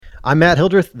I'm Matt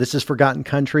Hildreth. This is Forgotten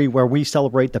Country, where we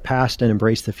celebrate the past and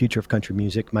embrace the future of country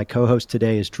music. My co-host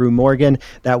today is Drew Morgan.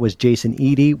 That was Jason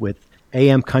Eady with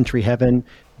AM Country Heaven.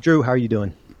 Drew, how are you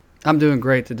doing? I'm doing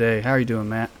great today. How are you doing,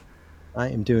 Matt? I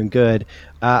am doing good.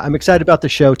 I'm excited about the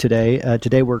show today.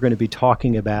 Today we're going to be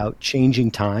talking about changing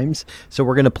times. So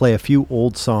we're going to play a few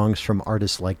old songs from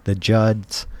artists like the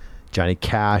Judds, Johnny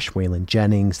Cash, Waylon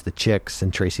Jennings, the Chicks,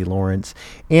 and Tracy Lawrence.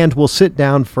 And we'll sit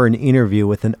down for an interview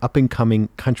with an up-and-coming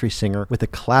country singer with a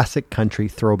classic country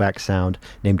throwback sound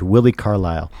named Willie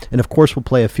Carlisle. And of course, we'll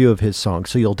play a few of his songs,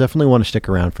 so you'll definitely want to stick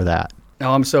around for that.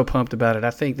 Oh, I'm so pumped about it.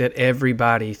 I think that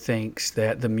everybody thinks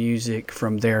that the music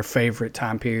from their favorite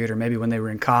time period, or maybe when they were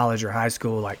in college or high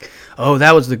school, like, oh,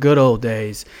 that was the good old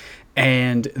days.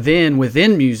 And then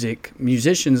within music,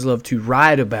 musicians love to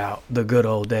write about the good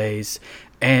old days.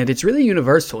 And it's really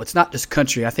universal. It's not just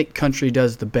country. I think country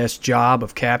does the best job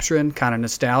of capturing kind of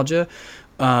nostalgia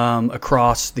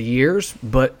across the years,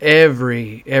 but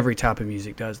every type of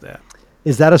music does that.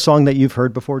 Is that a song that you've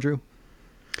heard before, Drew?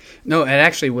 No, it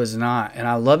actually was not. And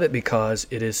I love it because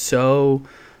it is so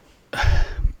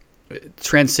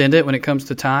transcendent when it comes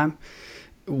to time.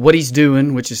 What he's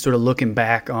doing, which is sort of looking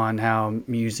back on how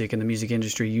music and the music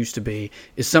industry used to be,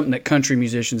 is something that country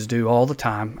musicians do all the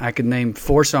time. I could name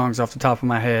 4 songs off the top of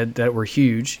my head that were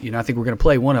huge. I think we're going to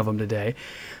play one of them today.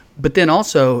 But then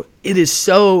also, it is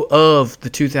so of the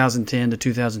 2010 to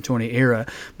 2020 era,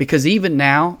 because even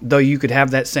now, though you could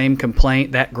have that same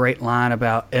complaint, that great line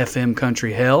about FM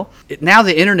country hell, now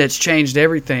the internet's changed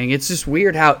everything. It's just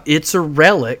weird how it's a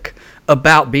relic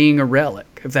about being a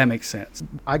relic, if that makes sense.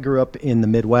 I grew up in the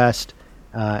Midwest,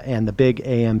 and the big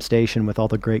AM station with all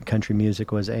the great country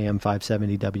music was AM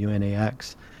 570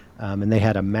 WNAX. And they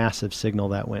had a massive signal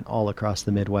that went all across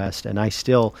the Midwest. And I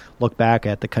still look back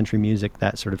at the country music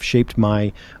that sort of shaped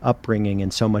my upbringing,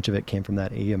 and so much of it came from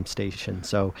that AM station.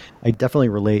 So I definitely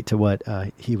relate to what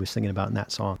he was thinking about in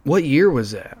that song. What year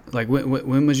was that? Like,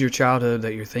 when was your childhood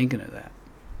that you're thinking of that?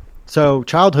 So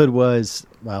childhood was,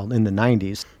 well, in the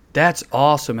 90s. That's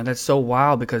awesome, and that's so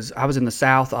wild, because I was in the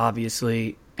South,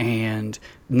 obviously, and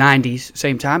 90s,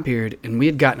 same time period, and we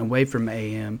had gotten away from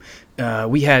AM.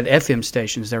 We had FM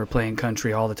stations that were playing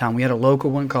country all the time. We had a local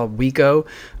one called WECO.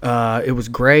 It was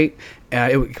great.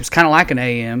 It was kind of like an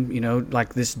AM,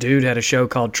 like this dude had a show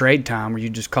called Trade Time where you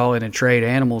just call in and trade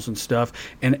animals and stuff.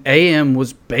 And AM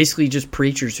was basically just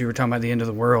preachers who were talking about the end of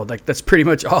the world. Like, that's pretty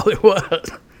much all it was.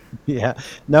 Yeah.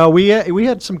 No, we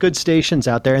had some good stations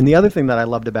out there. And the other thing that I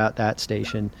loved about that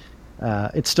station,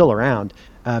 it's still around,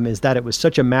 is that it was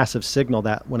such a massive signal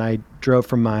that when I drove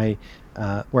from my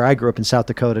where I grew up in South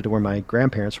Dakota to where my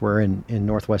grandparents were in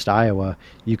northwest Iowa,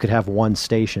 you could have one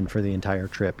station for the entire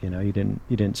trip. You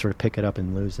didn't sort of pick it up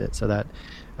and lose it. So that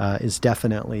is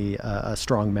definitely a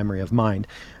strong memory of mine.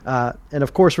 And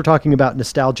of course, we're talking about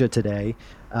nostalgia today,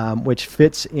 which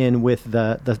fits in with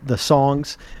the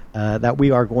songs that we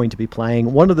are going to be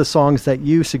playing. One of the songs that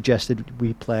you suggested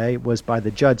we play was by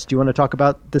the Judds. Do you want to talk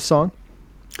about this song?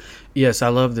 Yes, I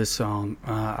love this song.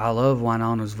 I love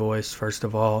Wynonna's voice, first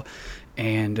of all,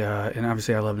 and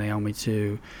obviously I love Naomi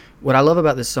too. What I love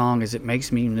about this song is it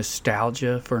makes me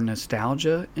nostalgia for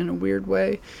nostalgia in a weird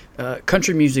way.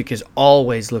 Country music is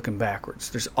always looking backwards.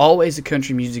 There's always a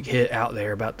country music hit out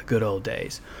there about the good old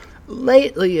days.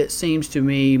 Lately, it seems to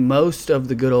me most of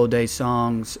the good old days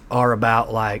songs are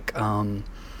about like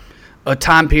a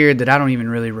time period that I don't even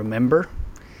really remember.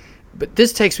 But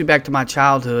this takes me back to my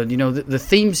childhood. The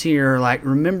themes here are like,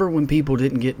 remember when people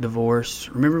didn't get divorced?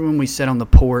 Remember when we sat on the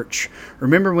porch?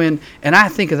 Remember when, and I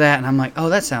think of that and I'm like, oh,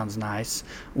 that sounds nice.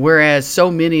 Whereas so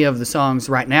many of the songs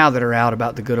right now that are out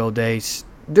about the good old days,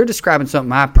 they're describing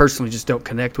something I personally just don't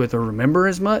connect with or remember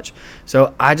as much.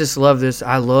 So I just love this.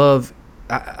 I love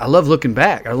looking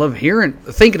back. I love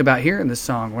thinking about hearing this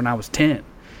song when I was 10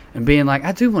 and being like,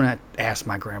 I do want to ask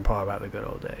my grandpa about the good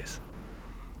old days.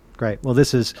 Great. Well,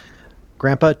 this is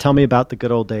Grandpa, Tell Me About the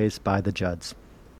Good Old Days by the Judds.